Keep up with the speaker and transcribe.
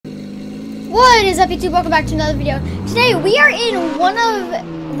What is up, YouTube? Welcome back to another video. Today we are in one of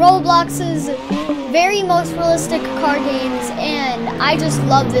Roblox's very most realistic car games, and I just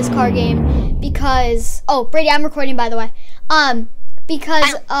love this car game because Brady, I'm recording, by the way.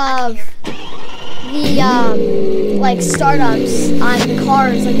 Because of the like startups on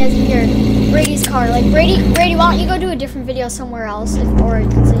cars, like as you hear Brady's car. Like Brady, why don't you go do a different video somewhere else, or you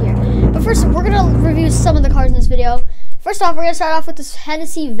can sit here. But first, we're gonna review some of the cars in this video. First off, we're gonna start off with this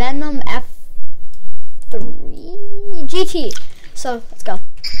Hennessy Venom F3 GT. So let's go.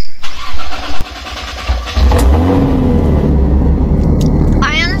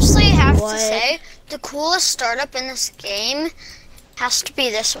 I honestly have to say the coolest startup in this game has to be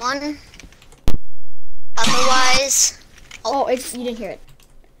this one. Otherwise, you didn't hear it.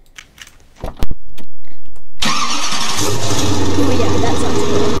 Oh yeah, that sounds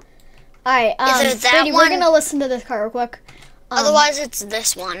cool. All right, Brady, we're gonna listen to this car real quick. Otherwise, it's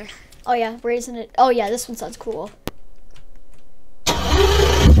this one. Oh yeah, Brady's in it. Oh yeah, this one sounds cool.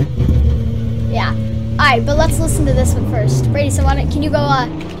 Yeah. All right, but let's listen to this one first. Brady, so can you go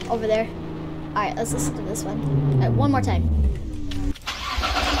over there? All right, let's listen to this one. All right, one more time.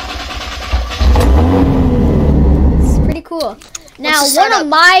 It's pretty cool. Now, one of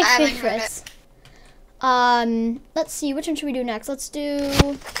my favorites. Let's see, which one should we do next? Let's do.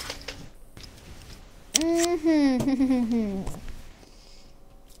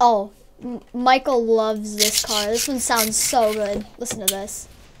 Oh, Michael loves this car. This one sounds so good. Listen to this.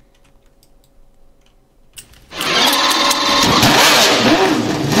 Sounds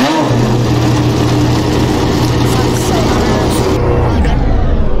so good.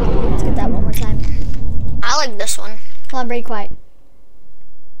 Let's get that one more time. I like this one. Hold on, Brady, quiet.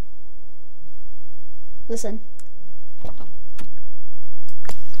 Listen.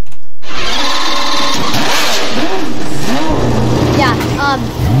 Yeah,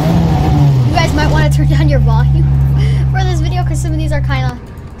 you guys might want to turn down your volume for this video because some of these are kind of,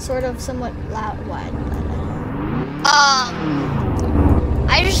 somewhat loud.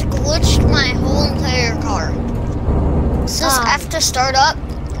 I just glitched my whole entire car. It says F to start up,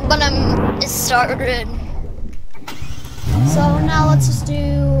 but it started. So now let's just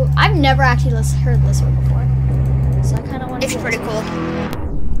do. I've never actually heard this one before, so I kind of want to. It's pretty cool.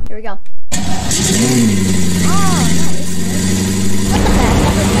 Here we go. Oh, nice. What the heck?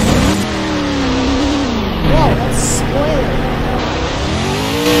 Whoa, that's spoiler.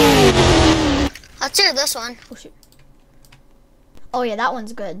 Let's hear this one. Oh shoot. Oh yeah, that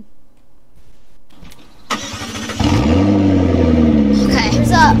one's good. Okay. Is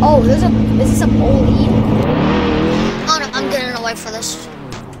this a bolide? Oh no, I'm getting away for this.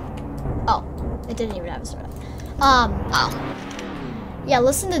 Oh, it didn't even have a startup. Yeah,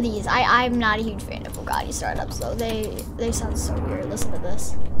 listen to these. I'm not a huge fan of Bugatti startups though. They sound so weird. Listen to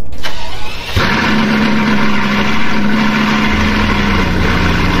this. I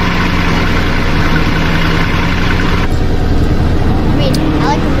mean, I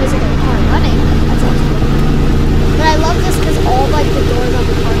like the music of the car running. That sounds cool. But I love this because all like the doors on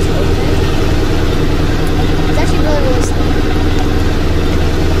the cars open. It's actually really realistic.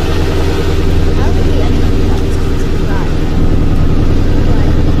 I don't think we ended up with that.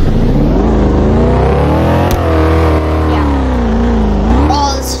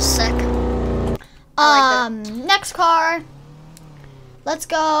 Next car. Let's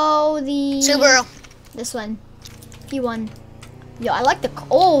go the Subaru. This one. P1. Yo, I like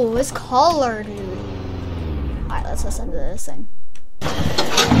this color, dude. Alright, let's listen to this thing.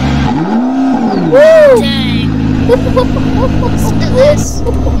 Woo! Dang. Listen to this.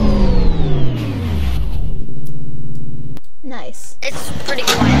 Nice. It's pretty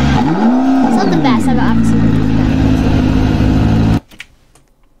quiet. It's not the best. I've obviously heard it.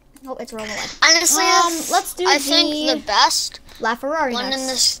 Oh, it's rolling away. Honestly, let's do I think the best LaFerrari one next. in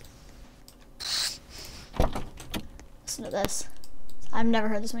this. Listen to this. I've never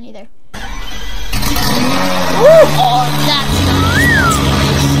heard this one either. Oh, that's nice.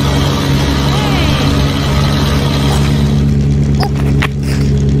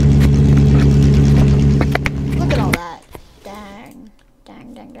 Look at all that. Dang.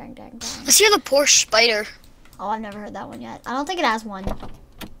 Let's hear the Porsche Spider. Oh, I've never heard that one yet. I don't think it has one.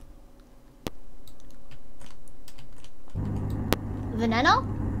 Veneno?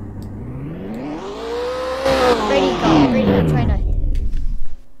 Brady, go. Brady, I'm trying to.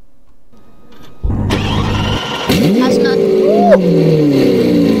 That's not.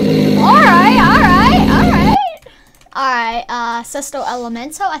 Alright, Sesto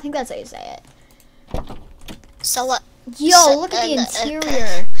Elemento? I think that's how you say it. Yo, look at the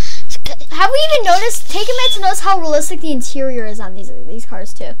interior. Have we even noticed? Take a minute to notice how realistic the interior is on these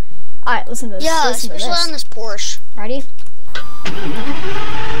cars too. Alright, listen to this. Yeah, listen to especially this. on this Porsche. Ready?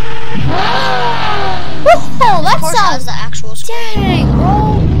 Oh, that Porsche has sounds. the actual screen. Dang,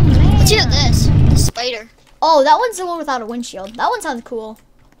 bro. Man. Let's hear this. The Spider. Oh, that one's the one without a windshield. That one sounds cool.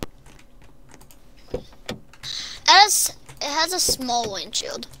 It has a small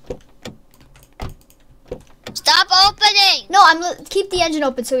windshield. Stop opening! No, keep the engine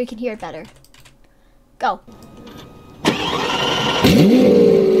open so we can hear it better. Go. Alright,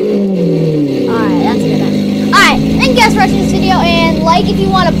 that's good. Alright, thank you guys for watching this video, and like if you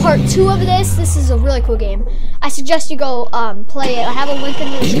want a part 2 of this. This is a really cool game. I suggest you go play it. I have a link in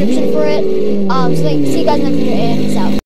the description for it. So see you guys in the next video, and peace out.